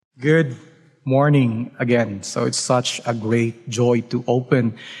Good morning again. So it's such a great joy to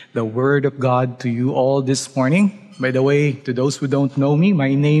open the Word of God to you all this morning. By the way, to those who don't know me,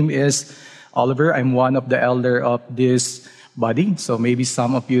 my name is Oliver. I'm one of the elder of this body. So maybe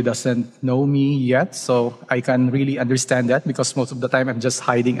some of you doesn't know me yet. So I can really understand that because most of the time I'm just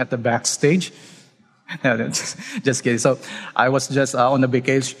hiding at the backstage. Just kidding. So I was just on a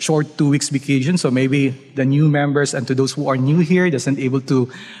vacation, short 2 weeks vacation. So maybe the new members and to those who are new here doesn't able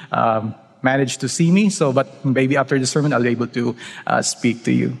to manage to see me. So, but maybe after the sermon, I'll be able to speak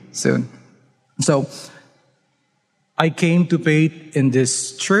to you soon. So I came to faith in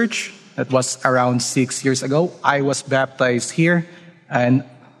this church. That was around 6 years ago. I was baptized here, and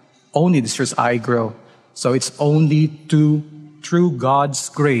only this church I grow. So it's only through God's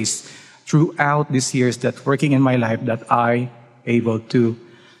grace throughout these years that working in my life that I able to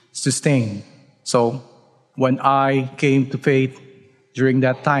sustain. So when I came to faith during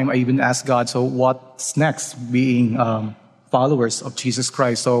that time, I even asked God, so what's next being followers of Jesus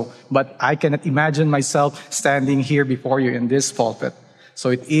Christ? So, but I cannot imagine myself standing here before you in this pulpit.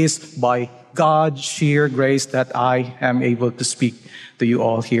 So it is by God's sheer grace that I am able to speak to you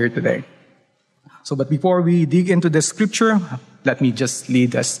all here today. So, but before we dig into the scripture, let me just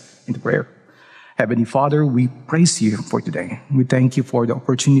lead us into prayer. Heavenly Father, we praise you for today. We thank you for the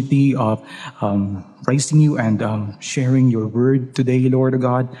opportunity of praising you and sharing your word today, Lord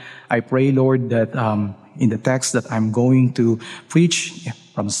God. I pray, Lord, that in the text that I'm going to preach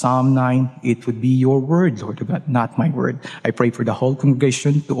from Psalm 9, it would be your word, Lord God, not my word. I pray for the whole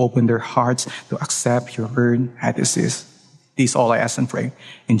congregation to open their hearts to accept your word as it is. This is all I ask and pray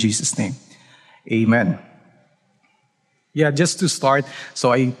in Jesus' name. Amen. Yeah, just to start,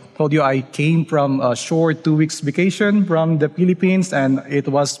 so I told you I came from a short 2 weeks vacation from the Philippines, and it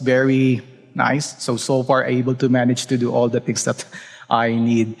was very nice. So far able to manage to do all the things that I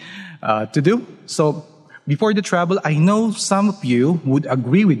need to do. So before the travel, I know some of you would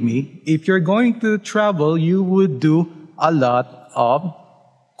agree with me. If you're going to travel, you would do a lot of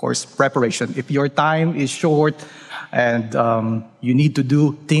course, preparation. If your time is short and you need to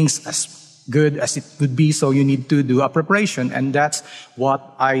do things as good as it could be, so you need to do a preparation, and that's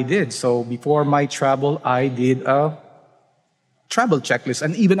what I did. So before my travel, I did a travel checklist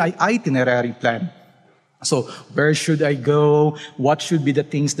and even an itinerary plan. So where should I go? What should be the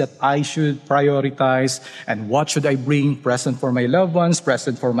things that I should prioritize? And what should I bring? Present for my loved ones,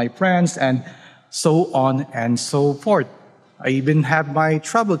 present for my friends, and so on and so forth. I even have my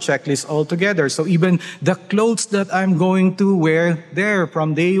travel checklist all together. So even the clothes that I'm going to wear there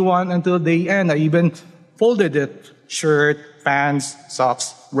from day one until day end, I even folded it. Shirt, pants,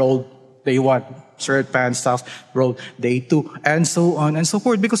 socks, rolled day one. Shirt, pants, socks, rolled day two, and so on and so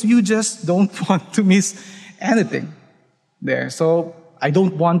forth. Because you just don't want to miss anything there. So I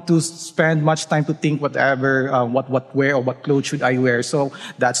don't want to spend much time to think whatever, what wear or what clothes should I wear. So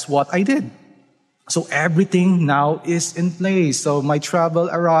that's what I did. So everything now is in place. So my travel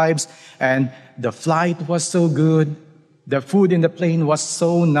arrives and the flight was so good. The food in the plane was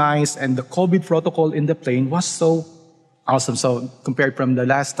so nice and the COVID protocol in the plane was so awesome. So compared from the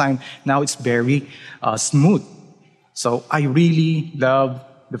last time, now it's very smooth. So I really love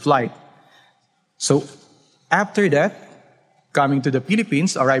the flight. So after that, coming to the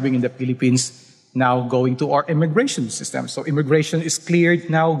Philippines, arriving in the Philippines, now going to our immigration system. So immigration is cleared.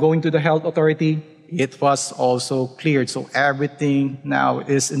 Now going to the health authority. It was also cleared. So everything now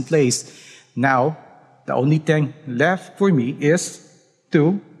is in place. Now, the only thing left for me is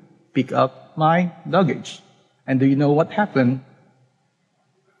to pick up my luggage. And do you know what happened?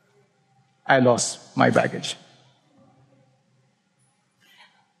 I lost my baggage.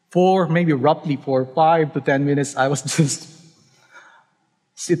 Roughly for 5 to 10 minutes, I was just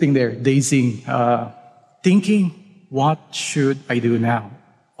sitting there, dazing, thinking, what should I do now?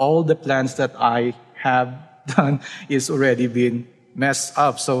 All the plans that I have done is already been messed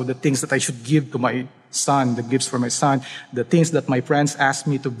up. So the things that I should give to my son, the gifts for my son, the things that my friends asked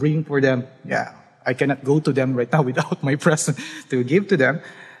me to bring for them, I cannot go to them right now without my present to give to them.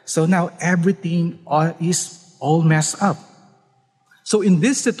 So now everything is all messed up. So in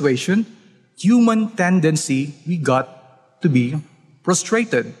this situation, human tendency, we got to be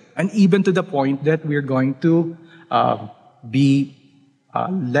frustrated. And even to the point that we're going to be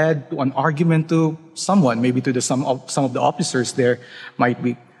led to an argument to someone, maybe to some of the officers there might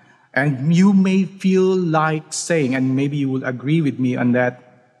be. And you may feel like saying, and maybe you will agree with me on that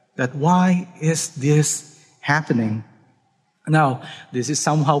why is this happening? Now, this is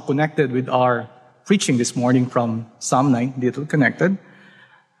somehow connected with our preaching this morning from Psalm 9, little connected.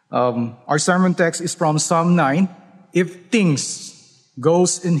 Our sermon text is from Psalm 9. If things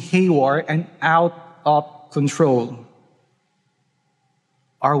goes in haywire and out of control,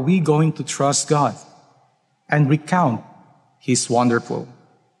 are we going to trust God and recount His wonderful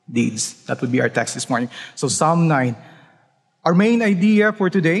deeds? That would be our text this morning. So Psalm 9. Our main idea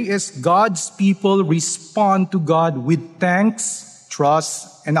for today is God's people respond to God with thanks,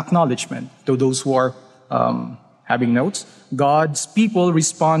 trust, and acknowledgement. To those who are having notes, God's people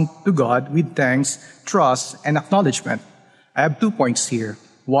respond to God with thanks, trust, and acknowledgement. I have 2 points here.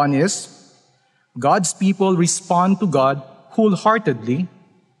 One is, God's people respond to God wholeheartedly.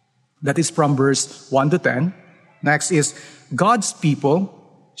 That is from verse 1 to 10. Next is, God's people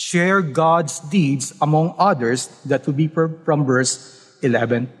share God's deeds among others. That would be from verse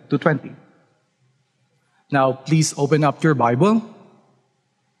 11 to 20. Now, please open up your Bible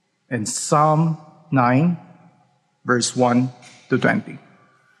in Psalm 9, verse 1 to 20.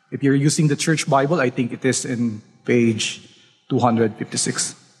 If you're using the church Bible, I think it is in page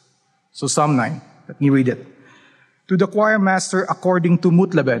 256. So Psalm 9, let me read it. To the choir master according to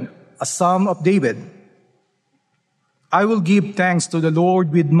Mutleben, a psalm of David. I will give thanks to the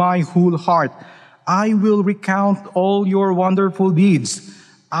Lord with my whole heart. I will recount all your wonderful deeds.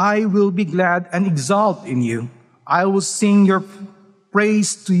 I will be glad and exult in you. I will sing your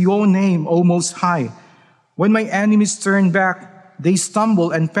praise to your name, O Most High. When my enemies turn back, they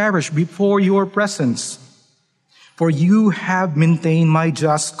stumble and perish before your presence. For you have maintained my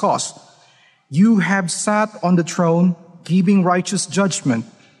just cause. You have sat on the throne, giving righteous judgment.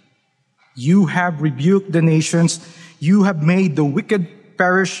 You have rebuked the nations. You have made the wicked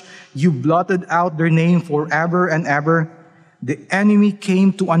perish. You blotted out their name forever and ever. The enemy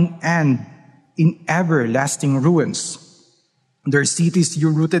came to an end in everlasting ruins. Their cities you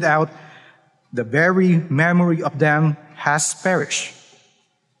rooted out. The very memory of them has perished.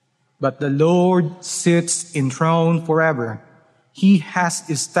 But the Lord sits enthroned forever. He has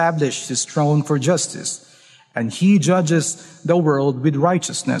established his throne for justice, and he judges the world with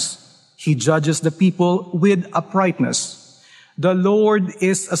righteousness. He judges the people with uprightness. The Lord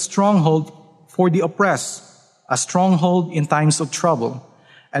is a stronghold for the oppressed, a stronghold in times of trouble.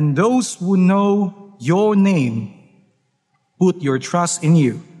 And those who know your name put your trust in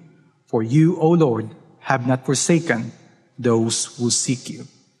you. For you, O Lord, have not forsaken those who seek you.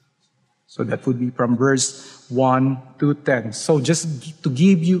 So that would be from verse 1 to 10. So just to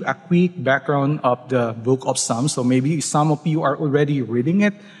give you a quick background of the book of Psalms. So maybe some of you are already reading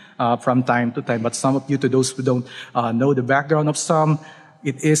it from time to time. But some of you, to those who don't know the background of Psalm,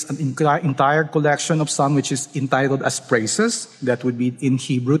 it is an entire collection of Psalm which is entitled as praises. That would be in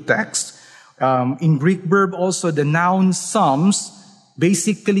Hebrew text. In Greek verb also, the noun Psalms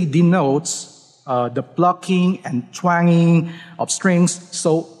basically denotes the plucking and twanging of strings.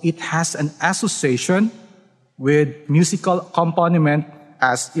 So it has an association with musical accompaniment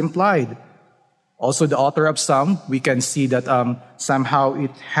as implied. Also, the author of Psalm, we can see that somehow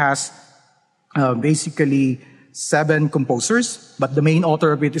it has basically 7 composers, but the main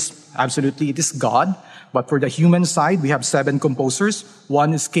author of it is God. But for the human side, we have 7 composers.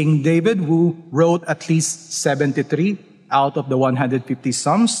 One is King David, who wrote at least 73 out of the 150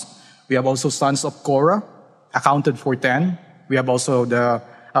 Psalms. We have also sons of Korah, accounted for 10. We have also the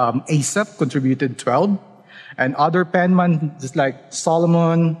Asaph, contributed 12. And other penmen, just like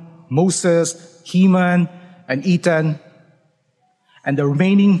Solomon, Moses, Heman, and Ethan. And the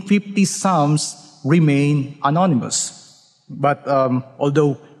remaining 50 Psalms remain anonymous. But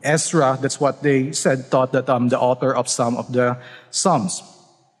although Ezra, that's what they said, thought that the author of some of the Psalms.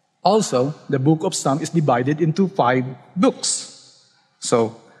 Also, the book of Psalm is divided into 5 books.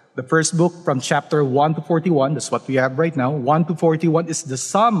 So, the first book from chapter 1 to 41, that's what we have right now. 1 to 41 is the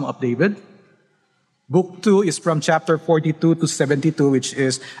Psalm of David. Book 2 is from chapter 42 to 72, which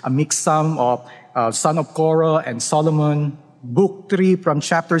is a mixed psalm of son of Korah and Solomon. Book 3 from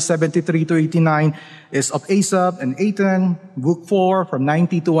chapter 73 to 89 is of Asaph and Ethan. Book 4 from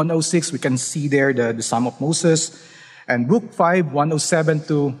 90 to 106, we can see there the Psalm of Moses. And Book 5, 107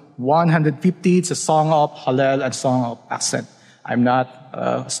 to 150, it's a song of Hallel and song of Ascent. I'm not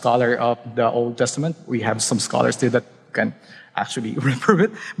a scholar of the Old Testament. We have some scholars there that can actually reprove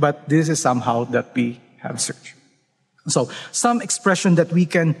it, but this is somehow that we have searched. So, some expression that we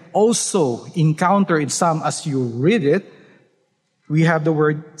can also encounter in Psalm as you read it, we have the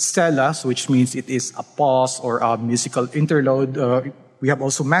word Selah, which means it is a pause or a musical interlude. We have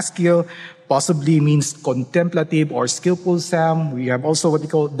also maskil, possibly means contemplative or skillful psalm. We have also what we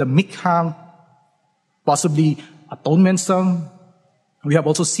call the Mikham, possibly atonement psalm. We have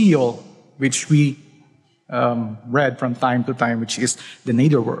also Seol, which we read from time to time, which is the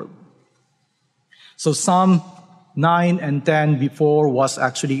nether world. So Psalm 9 and 10 before was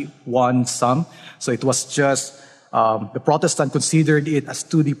actually one psalm. So it was just, the Protestant considered it as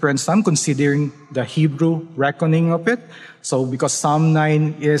two different psalms, considering the Hebrew reckoning of it. So because Psalm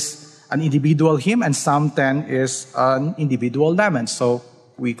 9 is an individual hymn and Psalm 10 is an individual lament. So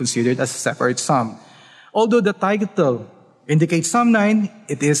we consider it as a separate psalm. Although the title indicates Psalm 9,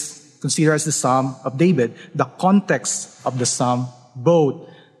 it is considered as the Psalm of David. The context of the psalm both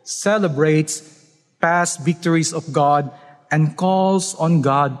celebrates past victories of God and calls on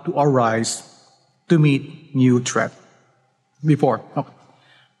God to arise to meet new threat. Before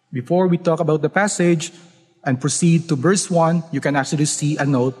we talk about the passage and proceed to verse 1, you can actually see a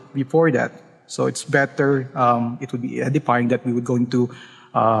note before that. So it's better, it would be edifying that we would go into,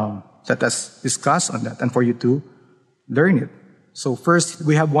 let us discuss on that and for you to learn it. So first,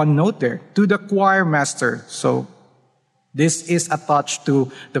 we have one note there. To the choir master. So this is attached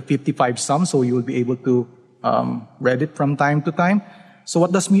to the 55 Psalms, so you will be able to read it from time to time. So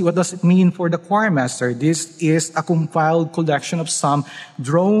what does it mean for the choir master? This is a compiled collection of psalms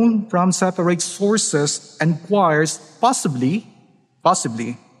drawn from separate sources and choirs, possibly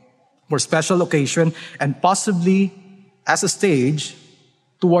for special occasion and possibly as a stage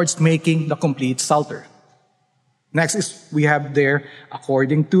towards making the complete psalter. Next is we have there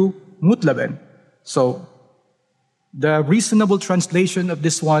according to Mutlaben. So the reasonable translation of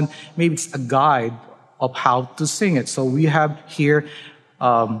this one, maybe it's a guide of how to sing it. So we have here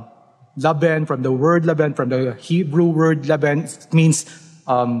Laben, from the word Laben, from the Hebrew word Laben, it means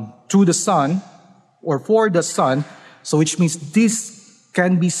through the sun or for the sun. So which means this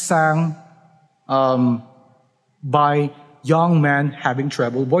can be sung by young men having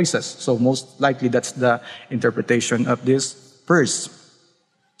treble voices. So most likely that's the interpretation of this verse.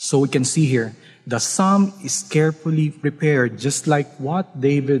 So we can see here, the psalm is carefully prepared, just like what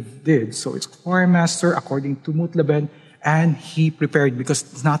David did. So it's choir master according to Mutlaben, and he prepared because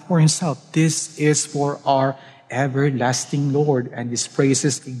it's not for himself. This is for our everlasting Lord, and his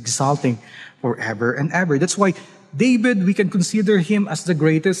praises exalting forever and ever. That's why David, we can consider him as the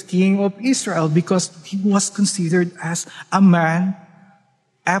greatest king of Israel because he was considered as a man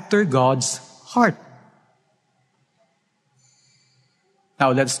after God's heart.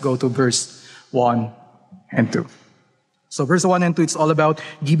 Now let's go to verse 1 and 2. So verse 1 and 2, it's all about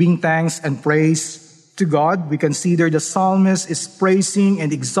giving thanks and praise to God. We consider the psalmist is praising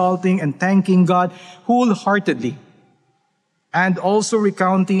and exalting and thanking God wholeheartedly, and also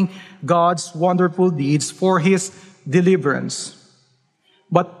recounting God's wonderful deeds for his deliverance.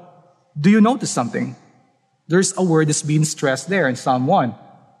 But do you notice something? There's a word that's being stressed there in Psalm 1.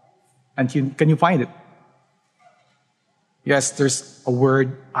 And can you find it? Yes, there's a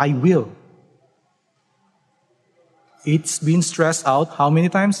word, I will. It's been stressed out how many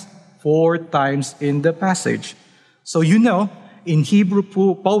times? 4 times in the passage. So in Hebrew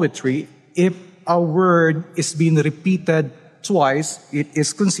poetry, if a word is being repeated twice, it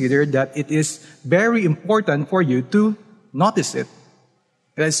is considered that it is very important for you to notice it.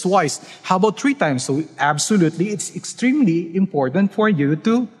 That's twice. How about 3 times? So absolutely, it's extremely important for you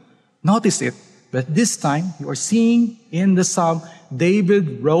to notice it. But this time, you are seeing in the Psalm,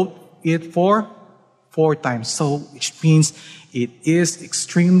 David wrote it for 4 times. So which means it is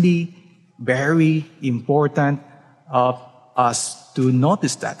extremely very important of us to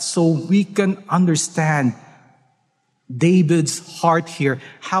notice that. So we can understand David's heart here,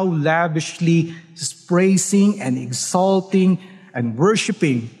 how lavishly he's praising and exalting and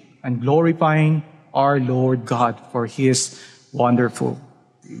worshiping and glorifying our Lord God for his wonderful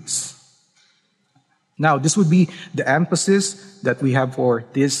deeds. Now, this would be the emphasis that we have for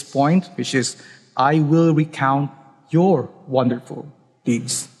this point, which is, I will recount your wonderful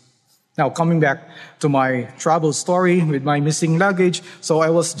deeds. Now, coming back to my travel story with my missing luggage, so I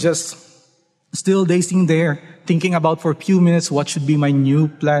was just still dazing there, thinking about for a few minutes what should be my new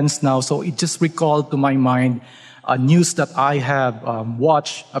plans now. So it just recalled to my mind a news that I have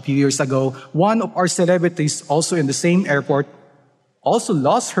watched a few years ago. One of our celebrities, also in the same airport, also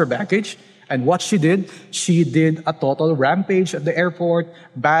lost her baggage. And what she did a total rampage at the airport,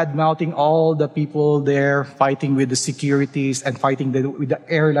 bad-mouthing all the people there, fighting with the securities and fighting with the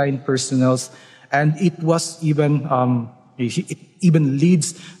airline personnel. And it was even, it even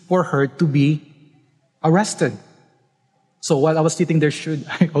leads for her to be arrested. So while I was sitting there, should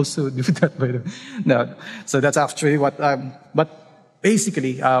I also do that? No. So that's actually what, but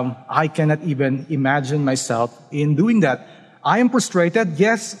basically, I cannot even imagine myself in doing that. I am frustrated.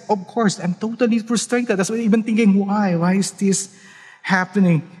 Yes, of course, I'm totally frustrated. That's why I'm even thinking, why? Why is this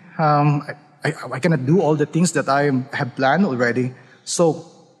happening? I cannot do all the things that I have planned already. So,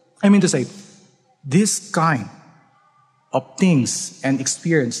 I mean to say, this kind of things and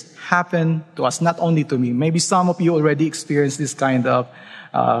experience happen to us, not only to me. Maybe some of you already experienced this kind of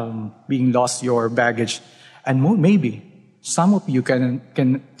being lost your baggage. And maybe some of you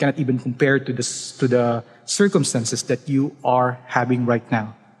cannot even compare to the circumstances that you are having right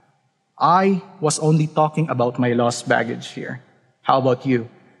now. I was only talking about my lost baggage here. How about you?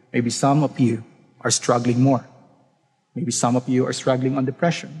 Maybe some of you are struggling more. Maybe some of you are struggling on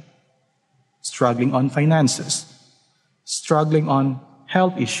depression, struggling on finances, struggling on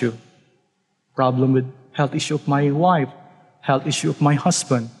health issue, problem with health issue of my wife, health issue of my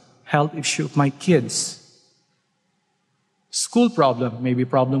husband, health issue of my kids. School problem, maybe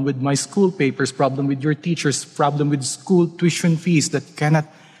problem with my school papers, problem with your teachers, problem with school tuition fees that you cannot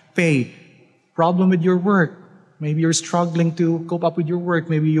pay, problem with your work. Maybe you're struggling to cope up with your work.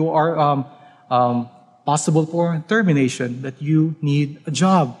 Maybe you are possible for termination, that you need a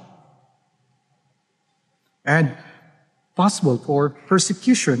job. And possible for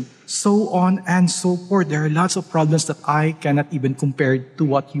persecution, so on and so forth. There are lots of problems that I cannot even compare to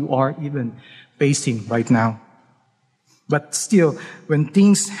what you are even facing right now. But still, when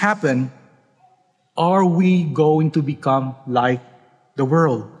things happen, are we going to become like the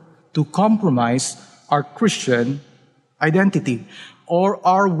world, to compromise our Christian identity? Or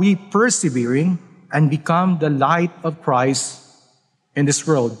are we persevering and become the light of Christ in this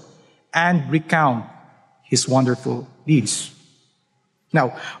world and recount His wonderful deeds?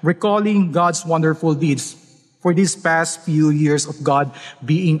 Now, recalling God's wonderful deeds for these past few years of God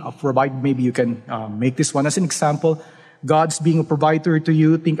being a provider, maybe you can make this one as an example. God's being a provider to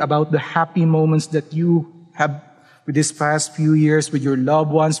you. Think about the happy moments that you have with these past few years with your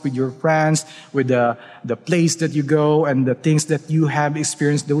loved ones, with your friends, with the place that you go and the things that you have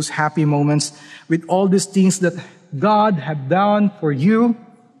experienced, those happy moments. With all these things that God have done for you,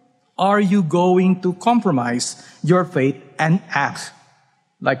 are you going to compromise your faith and act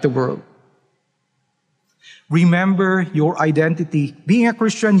like the world? Remember your identity. Being a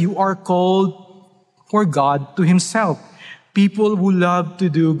Christian, you are called for God to Himself. People who love to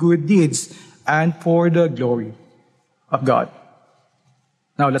do good deeds and for the glory of God.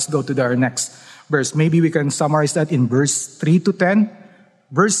 Now let's go to our next verse. Maybe we can summarize that in verse 3 to 10.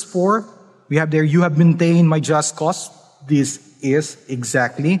 Verse 4, we have there, you have maintained my just cause. This is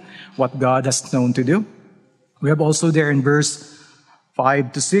exactly what God has known to do. We have also there in verse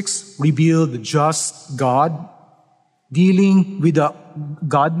 5 to 6, reveal the just God, dealing with the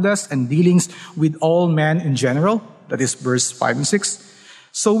godless and dealings with all men in general. That is verse 5 and 6.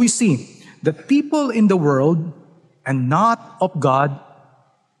 So we see that people in the world and not of God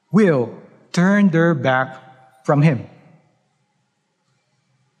will turn their back from Him.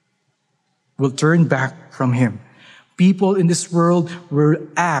 Will turn back from Him. People in this world will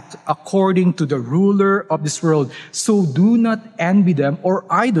act according to the ruler of this world. So do not envy them or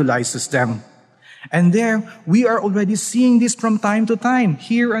idolize them. And there, we are already seeing this from time to time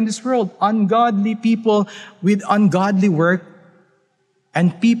here in this world. Ungodly people with ungodly work,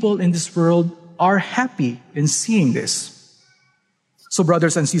 and people in this world are happy in seeing this. So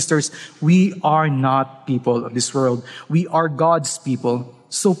brothers and sisters, we are not people of this world. We are God's people.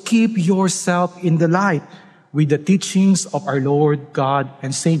 So keep yourself in the light with the teachings of our Lord God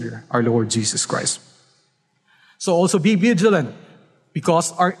and Savior, our Lord Jesus Christ. So also be vigilant,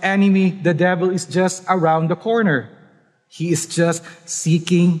 because our enemy, the devil, is just around the corner. He is just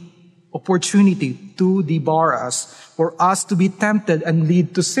seeking opportunity to devour us, for us to be tempted and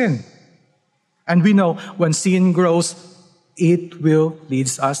lead to sin. And we know when sin grows, it will lead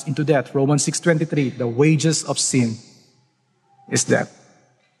us into death. Romans 6:23, the wages of sin is death.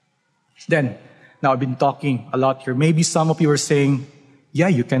 Then, now I've been talking a lot here. Maybe some of you are saying, yeah,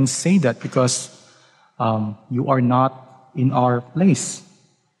 you can say that because you are not in our place.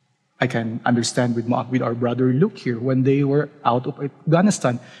 I can understand with our brother Luke here, when they were out of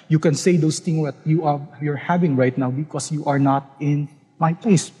Afghanistan, you can say those things that you're having right now because you are not in my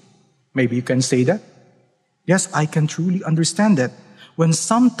place. Maybe you can say that. Yes, I can truly understand that. When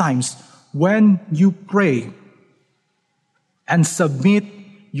you pray and submit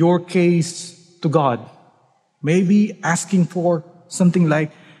your case to God, maybe asking for something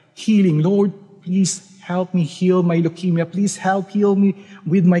like healing. Lord, please help me heal my leukemia. Please heal me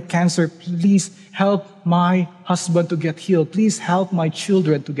with my cancer. Please help my husband to get healed. Please help my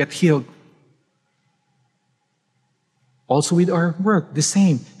children to get healed. Also with our work, the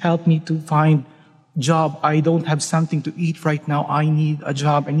same. Help me to find job. I don't have something to eat right now. I need a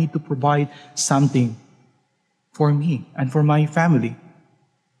job. I need to provide something for me and for my family.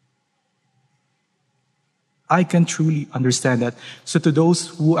 I can truly understand that. So to those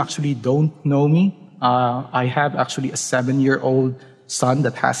who actually don't know me, I have actually a 7-year-old son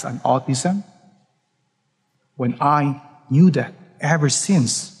that has an autism. When I knew that, ever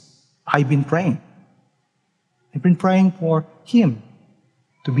since, I've been praying. I've been praying for him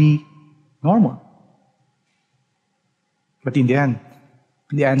to be normal. But in the end,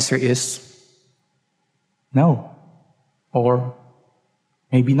 the answer is no. Or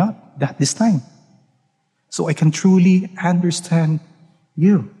maybe not that this time. So I can truly understand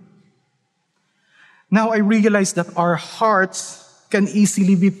you. Now I realize that our hearts can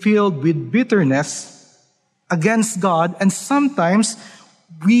easily be filled with bitterness against God, and sometimes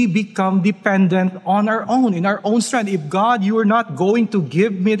we become dependent on our own, in our own strength. If God, you are not going to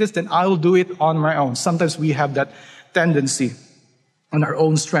give me this, then I will do it on my own. Sometimes we have that tendency on our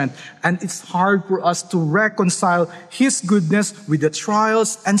own strength. And it's hard for us to reconcile His goodness with the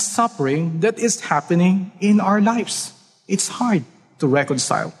trials and suffering that is happening in our lives. It's hard to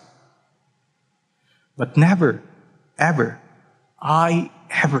reconcile. But never, ever, I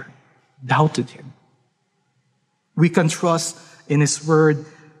ever doubted Him. We can trust in His word,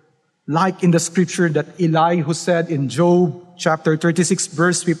 like in the scripture that Elihu said in Job chapter 36,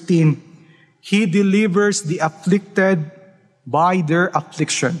 verse 15, He delivers the afflicted by their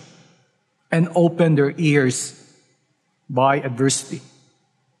affliction and open their ears by adversity.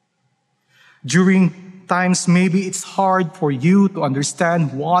 During times maybe it's hard for you to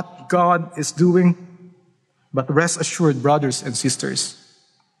understand what God is doing, but rest assured, brothers and sisters,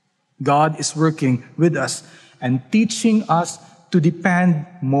 God is working with us and teaching us to depend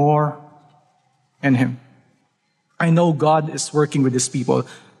more on Him. I know God is working with His people.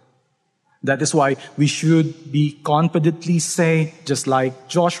 That is why we should be confidently say, just like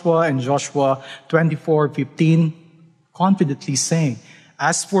Joshua and Joshua 24:15, confidently saying,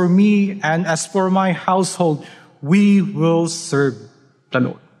 as for me and as for my household, we will serve the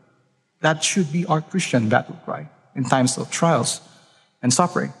Lord. That should be our Christian battle cry in times of trials and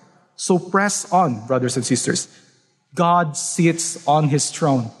suffering. So press on, brothers and sisters. God sits on His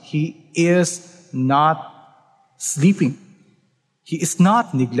throne. He is not sleeping. He is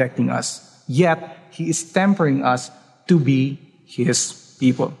not neglecting us. Yet, He is tempering us to be His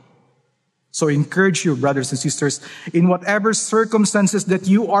people. So I encourage you, brothers and sisters, in whatever circumstances that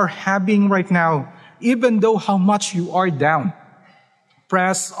you are having right now, even though how much you are down,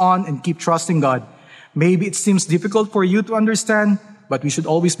 press on and keep trusting God. Maybe it seems difficult for you to understand, but we should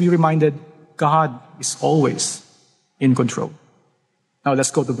always be reminded, God is always in control. Now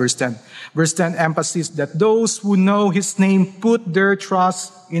let's go to verse 10. Verse 10 emphasizes that those who know His name put their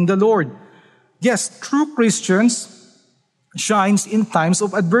trust in the Lord. Yes, true Christians shines in times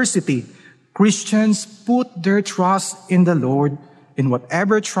of adversity. Christians put their trust in the Lord in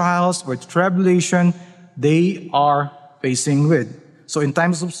whatever trials or tribulation they are facing with. So in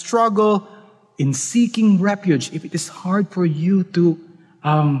times of struggle, in seeking refuge, if it is hard for you to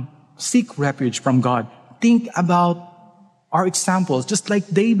seek refuge from God, think about our examples, just like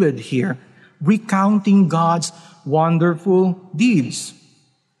David here, recounting God's wonderful deeds.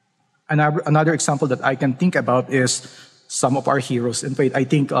 Another example that I can think about is some of our heroes in faith. I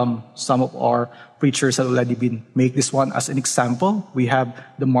think some of our preachers have already make this one as an example. We have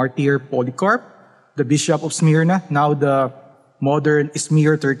the martyr Polycarp, the Bishop of Smyrna, now the modern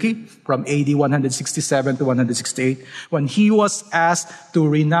Izmir, Turkey, from AD 167 to 168, when he was asked to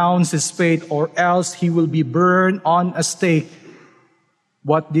renounce his faith or else he will be burned on a stake.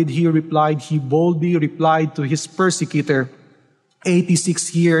 What did he reply? He boldly replied to his persecutor,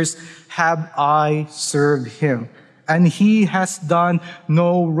 86 years have I served him, and he has done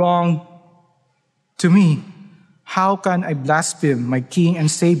no wrong to me. How can I blaspheme my King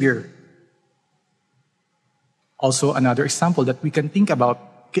and Savior? Also, another example that we can think about,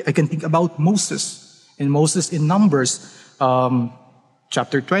 I can think about Moses. And Moses in Numbers,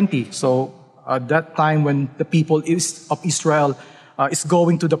 chapter 20. So, at that time when the people of Israel is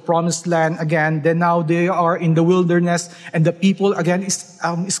going to the promised land again, then now they are in the wilderness, and the people again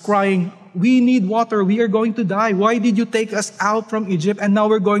is crying, we need water, we are going to die. Why did you take us out from Egypt, and now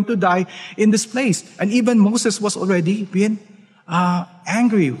we're going to die in this place? And even Moses was already being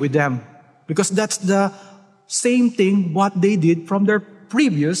angry with them, because that's the same thing what they did from their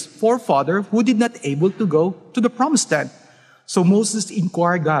previous forefather who did not able to go to the promised land. So Moses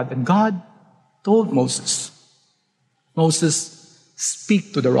inquired God, and God told Moses,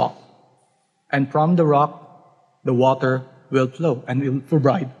 speak to the rock, and from the rock the water will flow, and will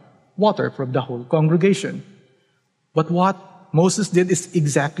provide water from the whole congregation. But what Moses did is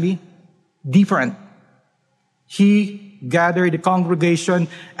exactly different. He gathered the congregation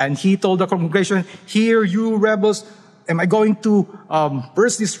and he told the congregation, here you rebels, am I going to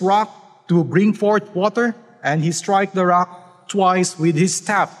burst this rock to bring forth water, and he struck the rock twice with his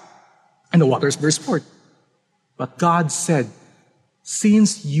staff, and the waters burst forth. But God said,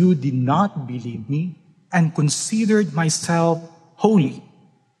 since you did not believe me and considered myself holy,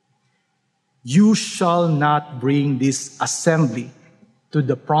 you shall not bring this assembly to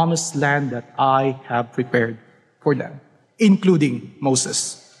the promised land that I have prepared for them, including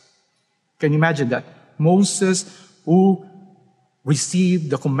Moses. Can you imagine that? Moses, who received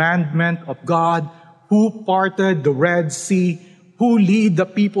the commandment of God, who parted the Red Sea, who lead the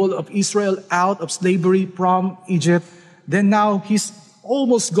people of Israel out of slavery from Egypt. Then now he's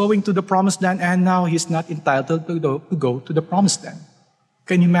almost going to the promised land, and now he's not entitled to go to the promised land.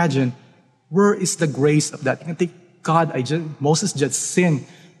 Can you imagine? Where is the grace of that? You can think, God, Moses just sinned,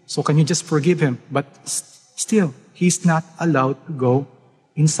 so can you just forgive him? But still, he's not allowed to go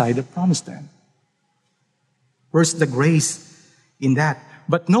inside the promised land. Where's the grace in that?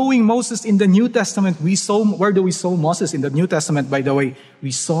 But knowing Moses in the New Testament, where do we saw Moses in the New Testament, by the way?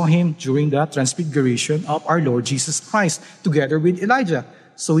 We saw him during the transfiguration of our Lord Jesus Christ, together with Elijah.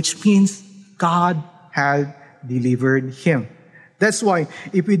 So which means God had delivered him. That's why,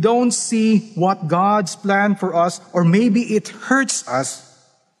 if we don't see what God's plan for us, or maybe it hurts us,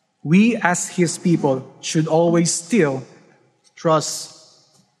 we as His people should always still trust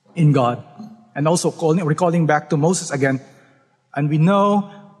in God. And also recalling back to Moses again, and we know,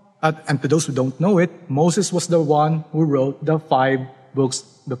 and to those who don't know it, Moses was the one who wrote the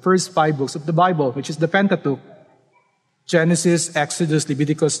first 5 books of the Bible, which is the Pentateuch: Genesis, Exodus,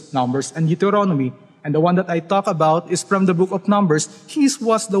 Leviticus, Numbers, and Deuteronomy. And the one that I talk about is from the book of Numbers. He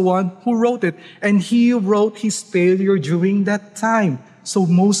was the one who wrote it, and he wrote his failure during that time. So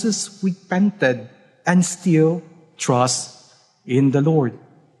Moses repented and still trusts in the Lord.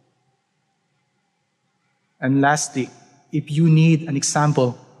 And lastly, if you need an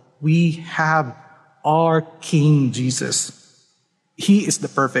example, we have our King Jesus. He is the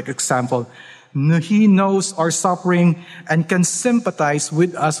perfect example. He knows our suffering and can sympathize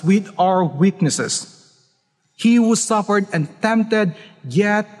with us with our weaknesses. He who suffered and tempted,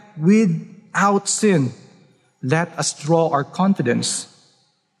 yet without sin. Let us draw our confidence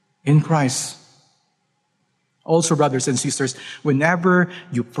in Christ. Also, brothers and sisters, whenever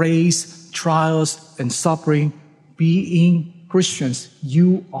you face trials and suffering, being Christians,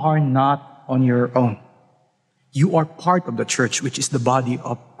 you are not on your own. You are part of the church, which is the body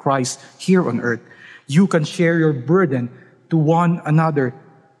of Christ here on earth. You can share your burden to one another.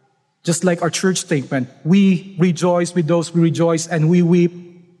 Just like our church statement, we rejoice with those who rejoice, and we weep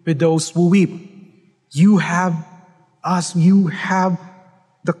with those who weep. You have us, you have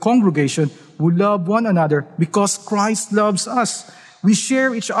the congregation who love one another because Christ loves us. We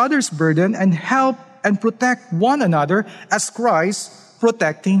share each other's burden and help and protect one another as Christ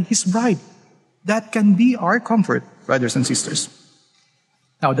protecting His bride. That can be our comfort, brothers and sisters.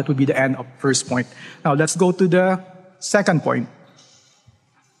 Now, that would be the end of the first point. Now, let's go to the second point.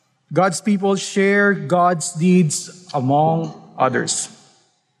 God's people share God's deeds among others.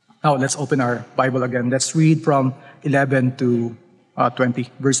 Now, let's open our Bible again. Let's read from 11 to 20,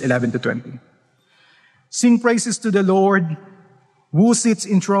 verse 11 to 20. Sing praises to the Lord, who sits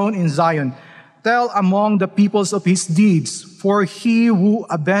enthroned in Zion. Tell among the peoples of His deeds, for He who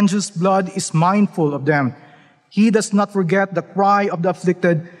avenges blood is mindful of them. He does not forget the cry of the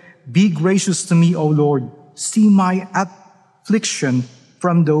afflicted. Be gracious to me, O Lord. See my affliction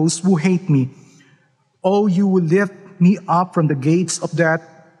from those who hate me. O you who lift me up from the gates of death,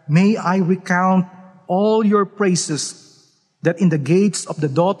 may I recount all your praises, that in the gates of the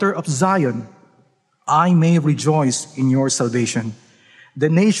daughter of Zion I may rejoice in your salvation. The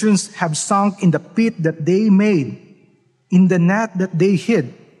nations have sunk in the pit that they made, in the net that they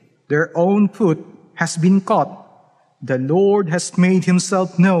hid. Their own foot has been caught. The Lord has made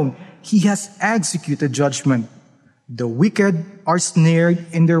Himself known. He has executed judgment. The wicked are snared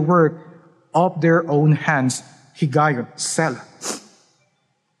in their work of their own hands. Haggai, Selah.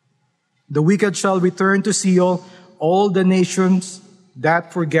 The wicked shall return to Sheol, all the nations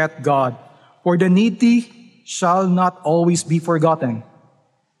that forget God. For the needy shall not always be forgotten,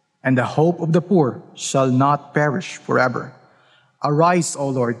 and the hope of the poor shall not perish forever. Arise, O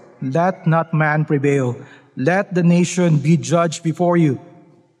Lord, let not man prevail. Let the nation be judged before you.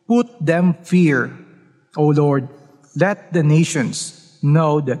 Put them fear, O Lord. Let the nations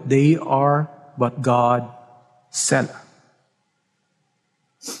know that they are but God, Selah.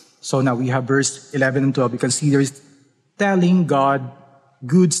 So now we have verse 11 and 12. You can see there's telling God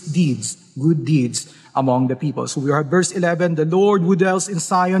good deeds among the people. So we have verse 11, the Lord who dwells in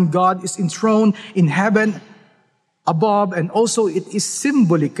Zion, God is enthroned in heaven above, and also it is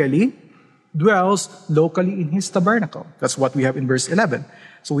symbolically dwells locally in his tabernacle. That's what we have in verse 11.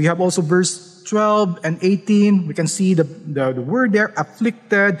 So we have also verse 12 and 18. We can see the word there,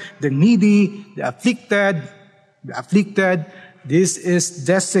 afflicted, the needy, the afflicted, the afflicted. This is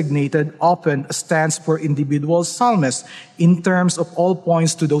designated often stands for individual psalmists in terms of all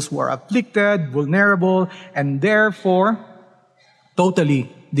points to those who are afflicted, vulnerable, and therefore totally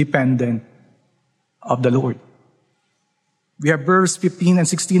dependent of the Lord. We have verse 15 and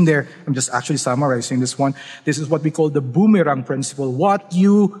 16 there. I'm just actually summarizing this one. This is what we call the boomerang principle. What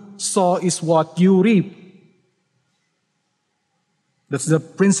you sow is what you reap. That's the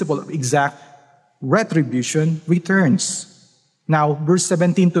principle of exact retribution returns. Now, verse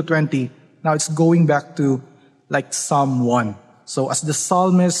 17 to 20. Now it's going back to like Psalm 1. So as the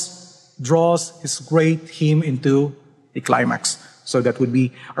psalmist draws his great hymn into the climax. So that would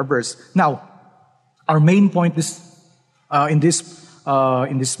be our verse. Now, our main point is in this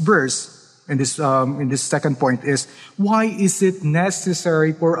second point is, why is it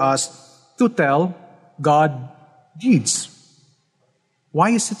necessary for us to tell God deeds?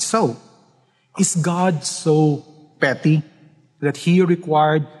 Why is it so? Is God so petty that He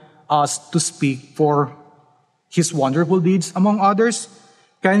required us to speak for His wonderful deeds among others?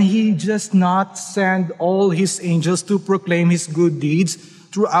 Can He just not send all His angels to proclaim His good deeds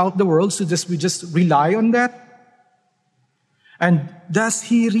throughout the world so we just rely on that? And does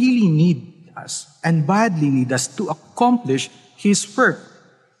He really need us and badly need us to accomplish His work?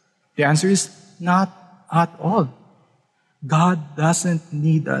 The answer is not at all. God doesn't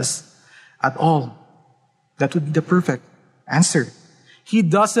need us at all. That would be the perfect answer. He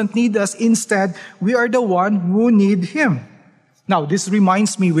doesn't need us. Instead, we are the one who need Him. Now, this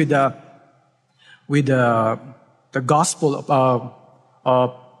reminds me with the Gospel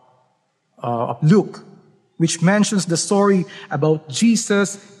of Luke, which mentions the story about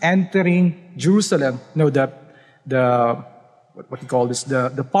Jesus entering Jerusalem. What we call this,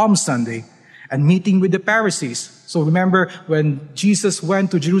 the Palm Sunday, and meeting with the Pharisees. So remember, when Jesus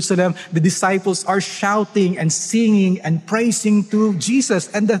went to Jerusalem, the disciples are shouting and singing and praising to Jesus.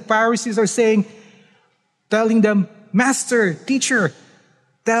 And the Pharisees are telling them, Master, teacher,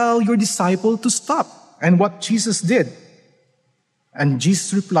 tell your disciple to stop. And what Jesus did. And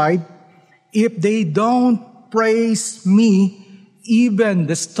Jesus replied, if they don't praise me, even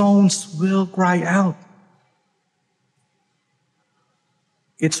the stones will cry out.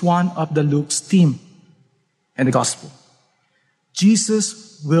 It's one of the Luke's theme in the gospel.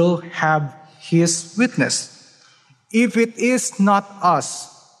 Jesus will have His witness. If it is not us,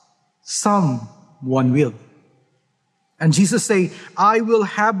 someone will. And Jesus say, I will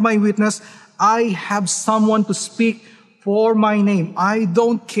have my witness. I have someone to speak for my name. I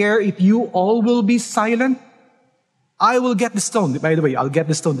don't care if you all will be silent. I will get the stone. By the way, I'll get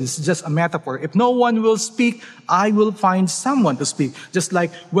the stone. This is just a metaphor. If no one will speak, I will find someone to speak. Just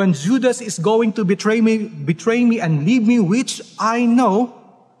like when Judas is going to betray me and leave me, which I know,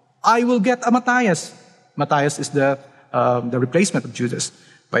 I will get a Matthias. Matthias is the replacement of Judas,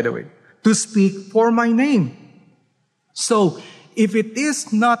 by the way, to speak for my name. So, if it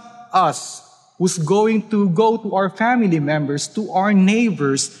is not us who's going to go to our family members, to our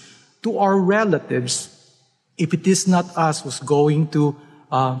neighbors, to our relatives, if it is not us who's going to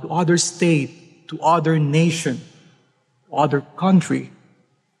other state, to other nation, other country,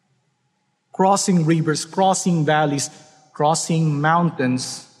 crossing rivers, crossing valleys, crossing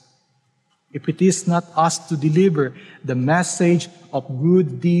mountains, if it is not us to deliver the message of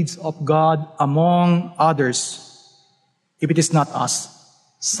good deeds of God among others, if it is not us,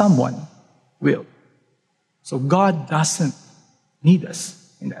 someone will. So God doesn't need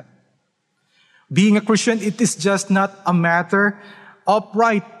us in that. Being a Christian, it is just not a matter of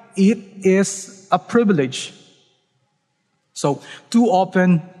right. It is a privilege. So, too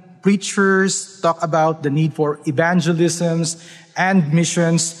often, preachers talk about the need for evangelisms and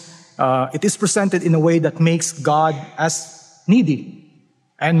missions. It is presented in a way that makes God as needy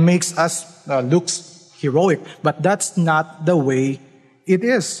and makes us looks heroic. But that's not the way it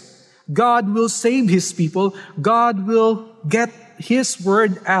is. God will save His people. God will get His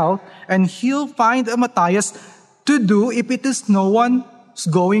word out, and He'll find a Matthias to do if it is no one's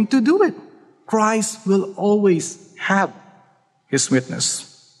going to do it. Christ will always have His witness.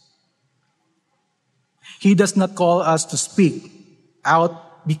 He does not call us to speak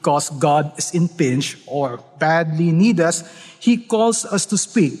out because God is in pinch or badly need us. He calls us to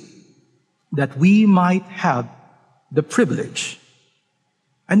speak that we might have the privilege.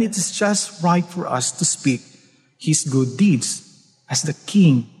 And it is just right for us to speak His good deeds as the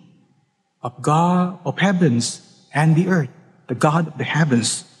King of God of heavens and the earth, the God of the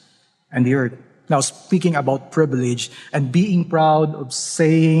heavens and the earth. Now, speaking about privilege and being proud of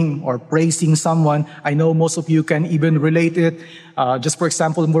saying or praising someone, I know most of you can even relate it. Just for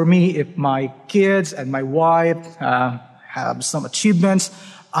example, for me, if my kids and my wife have some achievements,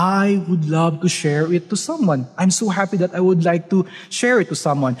 I would love to share it to someone. I'm so happy that I would like to share it to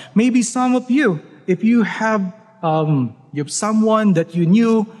someone. Maybe some of you, if you have someone that you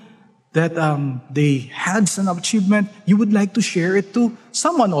knew that they had some achievement, you would like to share it to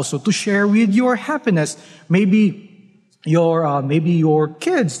someone also, to share with your happiness. Maybe your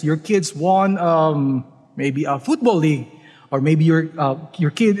kids won maybe a football league, or maybe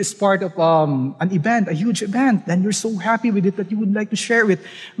your kid is part of an event, a huge event, and you're so happy with it that you would like to share it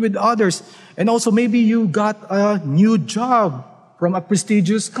with others. And also maybe you got a new job from a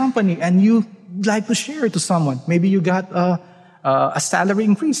prestigious company and you like to share it to someone. Maybe you got a salary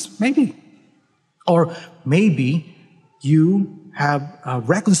increase, maybe. Or maybe you have a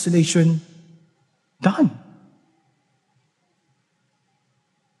reconciliation done.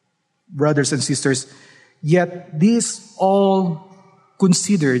 Brothers and sisters, yet this all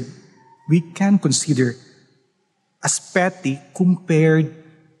considered, we can consider as petty compared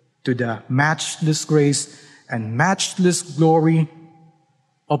to the matchless grace and matchless glory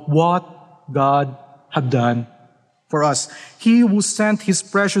of what God had done for us. He who sent His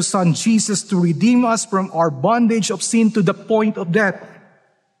precious Son, Jesus, to redeem us from our bondage of sin to the point of death,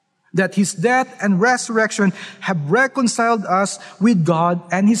 that His death and resurrection have reconciled us with God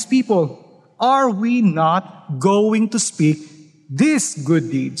and His people. Are we not going to speak these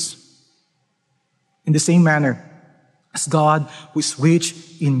good deeds? In the same manner, as God who is rich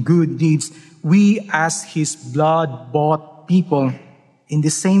in good deeds, we as His blood-bought people, in the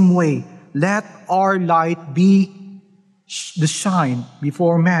same way, let our light be the shine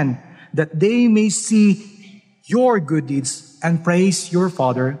before men, that they may see your good deeds and praise your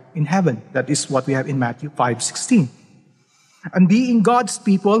Father in heaven. That is what we have in Matthew 5:16. And being God's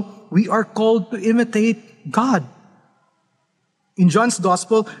people, we are called to imitate God. In John's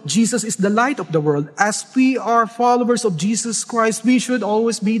Gospel, Jesus is the light of the world. As we are followers of Jesus Christ, we should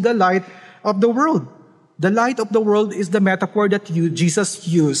always be the light of the world. The light of the world is the metaphor that Jesus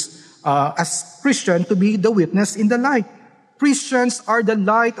used as Christian to be the witness in the light. Christians are the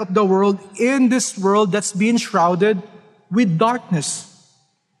light of the world in this world that's being shrouded with darkness.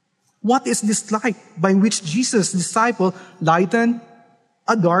 What is this light by which Jesus' disciple lightened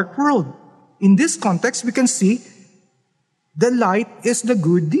a dark world? In this context, we can see the light is the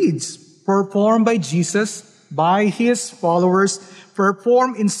good deeds performed by Jesus, by His followers,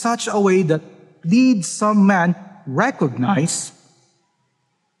 performed in such a way that leads some man recognize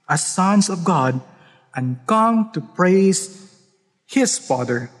as sons of God and come to praise His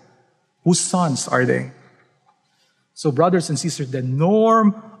Father. Whose sons are they? So, brothers and sisters, the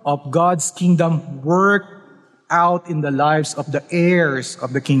norm of God's kingdom work out in the lives of the heirs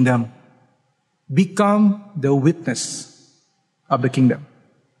of the kingdom. Become the witness of the kingdom.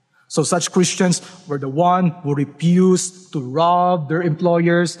 So such Christians were the one who refused to rob their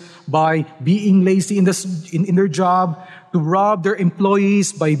employers by being lazy in their job, to rob their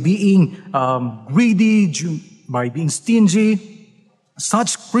employees by being greedy, by being stingy.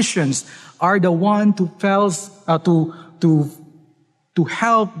 Such Christians are the one to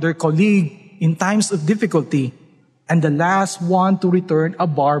help their colleague in times of difficulty, and the last one to return a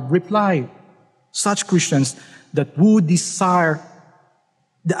barbed reply. Such Christians that would desire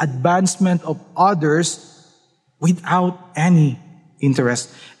the advancement of others without any interest.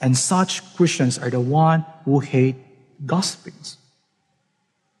 And such Christians are the one who hate gossipings.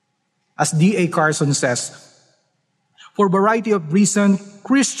 As D.A. Carson says, for a variety of reasons,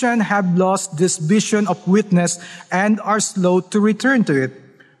 Christians have lost this vision of witness and are slow to return to it.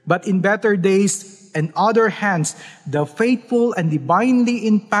 But in better days and other hands, the faithful and divinely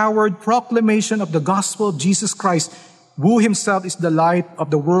empowered proclamation of the gospel of Jesus Christ, who Himself is the light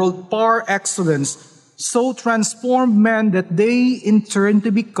of the world par excellence, so transformed men that they in turn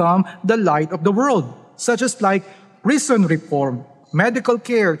to become the light of the world, such as like prison reform, medical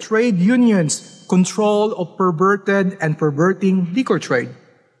care, trade unions, control of perverted and perverting liquor trade,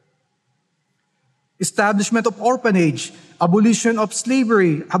 establishment of orphanage, abolition of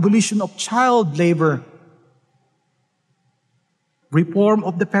slavery, abolition of child labor, reform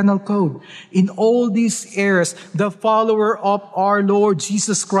of the penal code. In all these areas, the follower of our Lord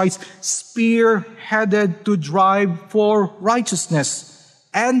Jesus Christ spearheaded to drive for righteousness,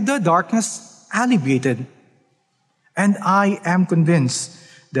 and the darkness alleviated. And I am convinced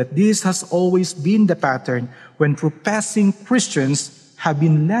that this has always been the pattern when professing Christians have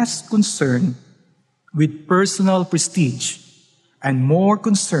been less concerned with personal prestige and more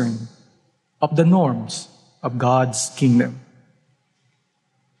concerned of the norms of God's kingdom.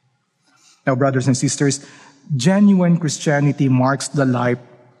 Now, brothers and sisters, genuine Christianity marks the life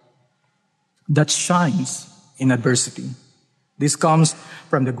that shines in adversity. This comes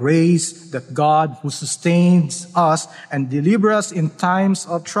from the grace that God who sustains us and delivers us in times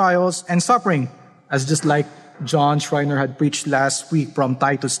of trials and suffering, as just like John Schreiner had preached last week from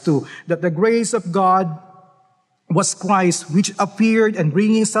Titus 2, that the grace of God was Christ which appeared and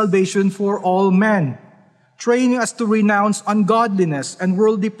bringing salvation for all men, training us to renounce ungodliness and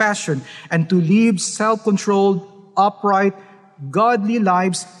worldly passion and to live self-controlled, upright, godly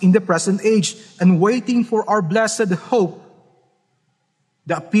lives in the present age and waiting for our blessed hope,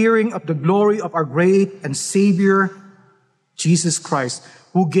 the appearing of the glory of our great and Savior, Jesus Christ,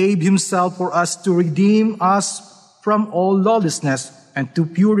 who gave himself for us to redeem us from all lawlessness and to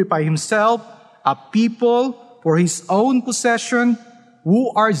purify himself a people for his own possession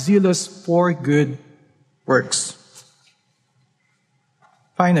who are zealous for good works.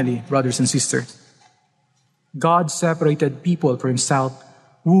 Finally, brothers and sisters, God separated people for himself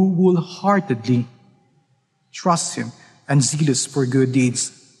who wholeheartedly trust him and zealous for good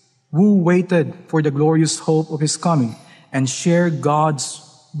deeds, who waited for the glorious hope of his coming and share God's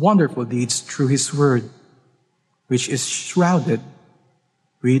wonderful deeds through his word, which is shrouded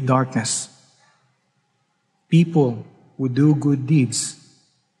with darkness. People who do good deeds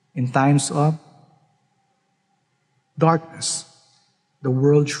in times of darkness, the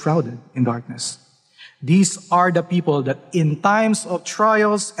world shrouded in darkness. These are the people that in times of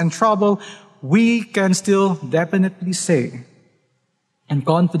trials and trouble, we can still definitely say and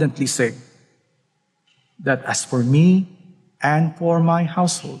confidently say that as for me and for my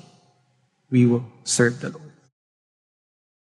household, we will serve the Lord.